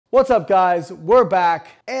What's up, guys? We're back,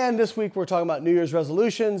 and this week we're talking about New Year's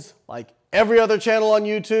resolutions like every other channel on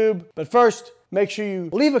YouTube. But first, make sure you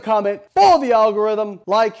leave a comment, follow the algorithm,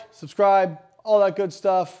 like, subscribe, all that good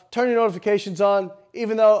stuff. Turn your notifications on,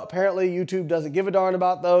 even though apparently YouTube doesn't give a darn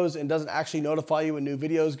about those and doesn't actually notify you when new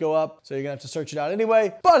videos go up. So you're gonna have to search it out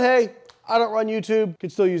anyway. But hey, I don't run YouTube, can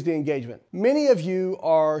still use the engagement. Many of you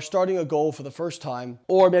are starting a goal for the first time,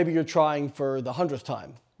 or maybe you're trying for the 100th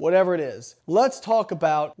time. Whatever it is, let's talk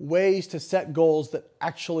about ways to set goals that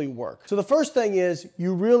actually work. So the first thing is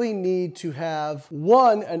you really need to have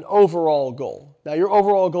an overall goal. Now your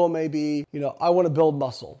overall goal may be, I want to build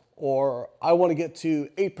muscle, or I want to get to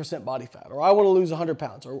 8% body fat, or I want to lose 100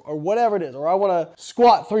 pounds, or whatever it is, or I want to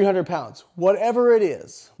squat 300 pounds. Whatever it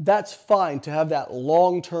is, that's fine to have that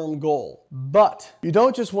long-term goal. But you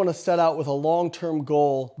don't just want to set out with a long-term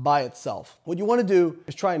goal by itself. What you want to do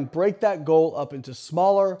is try and break that goal up into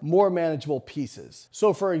smaller, more manageable pieces.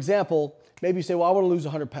 So for example, maybe you say, well, I want to lose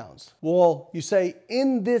 100 pounds. Well, you say,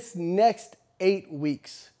 in this next 8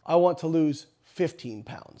 weeks, I want to lose 15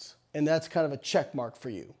 pounds. And that's kind of a check mark for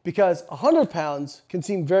you, because 100 pounds can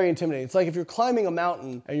seem very intimidating. It's like if you're climbing a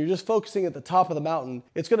mountain and you're just focusing at the top of the mountain,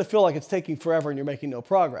 it's going to feel like it's taking forever and you're making no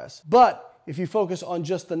progress. But if you focus on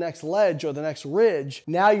just the next ledge or the next ridge,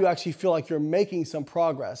 now you actually feel like you're making some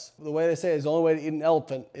progress. The way they say is the only way to eat an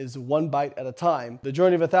elephant is one bite at a time. The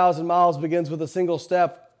journey of 1,000 miles begins with a single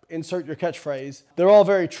step. Insert your catchphrase. They're all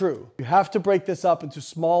very true. You have to break this up into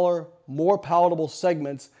smaller, more palatable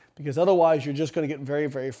segments, because otherwise you're just going to get very,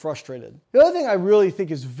 very frustrated. The other thing I really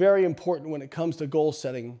think is very important when it comes to goal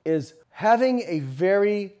setting is having a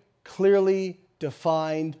very clearly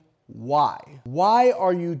defined why. Why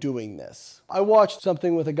are you doing this? I watched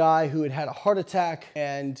something with a guy who had had a heart attack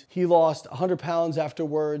and he lost 100 pounds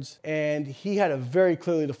afterwards, and he had a very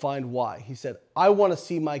clearly defined why. He said, I want to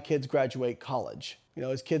see my kids graduate college.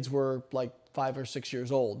 His kids were like 5 or 6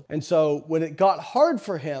 years old. And so when it got hard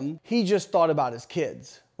for him, he just thought about his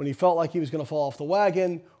kids. When he felt like he was going to fall off the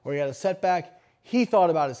wagon or he had a setback, he thought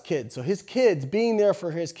about his kids. So his kids, being there for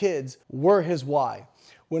his kids, were his why.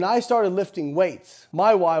 When I started lifting weights,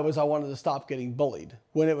 my why was I wanted to stop getting bullied.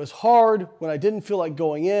 When it was hard, when I didn't feel like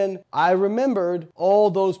going in, I remembered all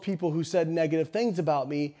those people who said negative things about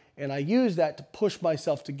me, and I used that to push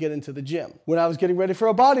myself to get into the gym. When I was getting ready for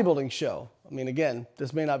a bodybuilding show, again,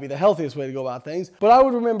 this may not be the healthiest way to go about things, but I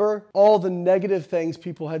would remember all the negative things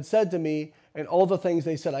people had said to me and all the things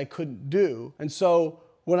they said I couldn't do. And so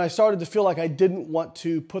when I started to feel like I didn't want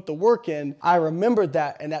to put the work in, I remembered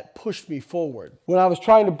that, and that pushed me forward. When I was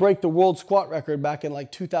trying to break the world squat record back in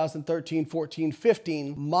like 2013, 14,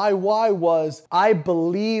 15, my why was, I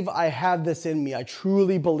believe I have this in me. I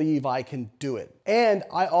truly believe I can do it. And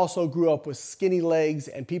I also grew up with skinny legs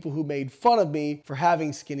and people who made fun of me for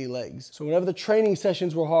having skinny legs. So whenever the training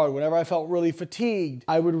sessions were hard, whenever I felt really fatigued,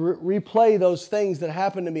 I would replay those things that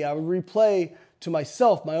happened to me. I would replay to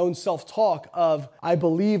myself, my own self-talk of, I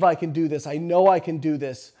believe I can do this. I know I can do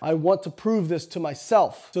this. I want to prove this to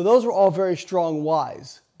myself. So those are all very strong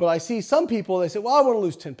whys. But I see some people, they say, well, I want to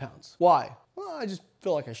lose 10 pounds. Why? Well, I just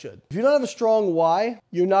feel like I should. If you don't have a strong why,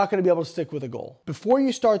 you're not going to be able to stick with a goal. Before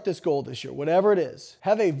you start this goal this year, whatever it is,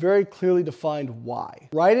 have a very clearly defined why.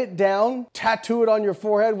 Write it down, tattoo it on your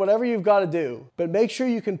forehead, whatever you've got to do, but make sure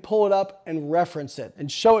you can pull it up and reference it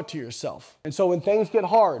and show it to yourself. And so when things get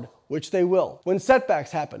hard, which they will, when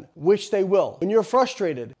setbacks happen, which they will, when you're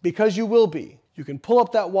frustrated, because you will be, you can pull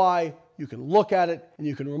up that why, you can look at it, and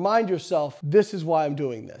you can remind yourself, this is why I'm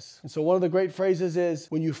doing this. And so one of the great phrases is,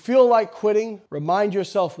 when you feel like quitting, remind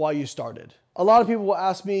yourself why you started. A lot of people will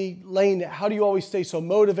ask me, Lane, how do you always stay so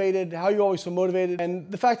motivated? How are you always so motivated?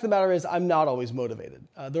 And the fact of the matter is, I'm not always motivated.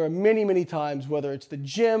 There are many, many times, whether it's the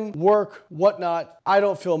gym, work, whatnot, I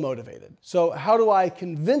don't feel motivated. So how do I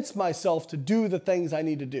convince myself to do the things I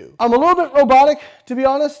need to do? I'm a little bit robotic, to be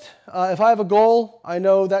honest. If I have a goal, I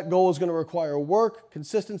know that goal is going to require work,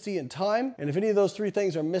 consistency, and time. And if any of those 3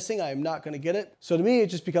 things are missing, I am not going to get it. So to me, it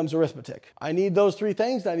just becomes arithmetic. I need those 3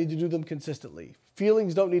 things, and I need to do them consistently.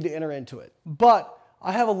 Feelings don't need to enter into it. But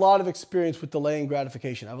I have a lot of experience with delaying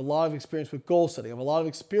gratification. I have a lot of experience with goal setting. I have a lot of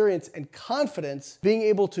experience and confidence being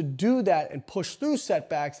able to do that and push through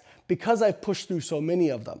setbacks because I've pushed through so many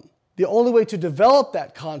of them. The only way to develop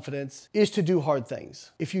that confidence is to do hard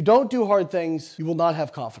things. If you don't do hard things, you will not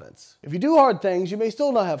have confidence. If you do hard things, you may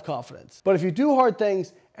still not have confidence. But if you do hard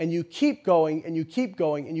things and you keep going and you keep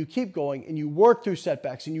going and you keep going and you work through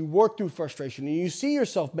setbacks and you work through frustration and you see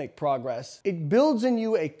yourself make progress, it builds in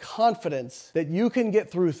you a confidence that you can get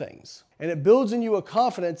through things. And it builds in you a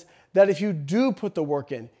confidence that if you do put the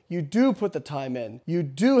work in, you do put the time in, you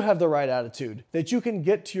do have the right attitude, that you can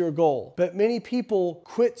get to your goal. But many people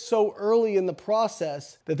quit so early in the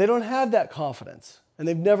process that they don't have that confidence. And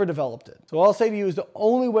they've never developed it. So all I'll say to you is the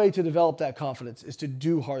only way to develop that confidence is to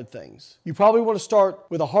do hard things. You probably want to start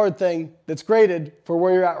with a hard thing that's graded for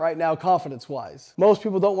where you're at right now confidence-wise. Most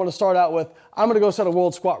people don't want to start out with, I'm going to go set a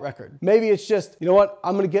world squat record. Maybe it's just, you know what,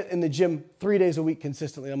 I'm going to get in the gym 3 days a week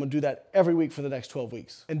consistently. I'm going to do that every week for the next 12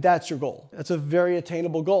 weeks. And that's your goal. That's a very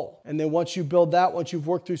attainable goal. And then once you build that, once you've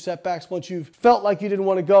worked through setbacks, once you've felt like you didn't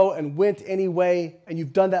want to go and went anyway, and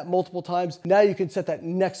you've done that multiple times, now you can set that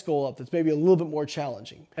next goal up that's maybe a little bit more challenging.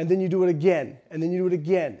 And then you do it again, and then you do it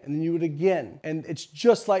again, and then you do it again. And it's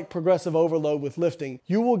just like progressive overload with lifting.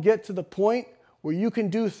 You will get to the point where you can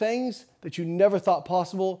do things that you never thought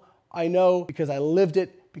possible. I know because I lived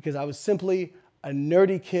it, because I was simply a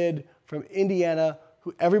nerdy kid from Indiana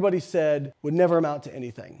who everybody said would never amount to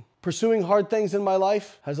anything. Pursuing hard things in my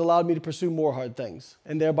life has allowed me to pursue more hard things,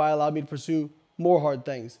 and thereby allowed me to pursue more hard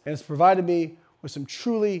things. And it's provided me with some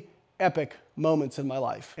truly epic moments in my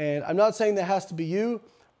life. And I'm not saying that has to be you,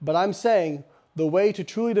 but I'm saying the way to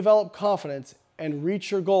truly develop confidence and reach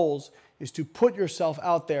your goals is to put yourself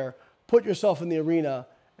out there, put yourself in the arena,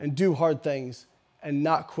 and do hard things and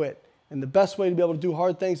not quit. And the best way to be able to do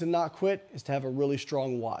hard things and not quit is to have a really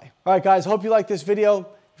strong why. All right, guys, hope you like this video.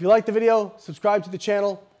 If you like the video, subscribe to the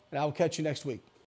channel, and I will catch you next week.